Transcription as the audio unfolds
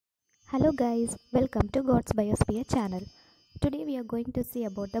Hello guys, welcome to God's Biosphere channel. Today we are going to see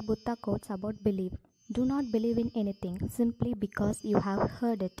about the Buddha quotes about belief. Do not believe in anything simply because you have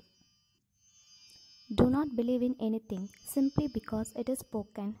heard it. Do not believe in anything simply because it is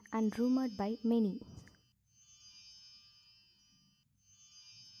spoken and rumored by many.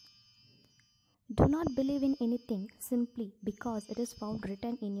 Do not believe in anything simply because it is found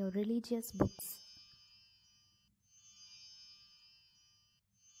written in your religious books.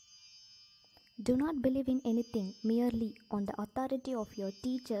 Do not believe in anything merely on the authority of your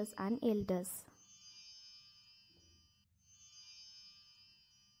teachers and elders.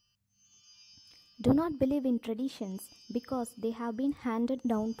 Do not believe in traditions because they have been handed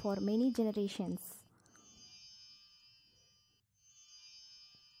down for many generations.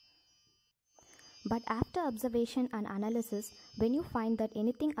 But after observation and analysis, when you find that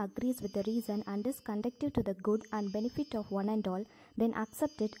anything agrees with the reason and is conducive to the good and benefit of one and all, then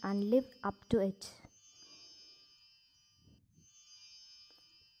accept it and live up to it.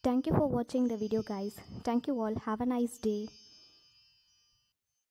 Thank you for watching the video guys. Thank you all. Have a nice day.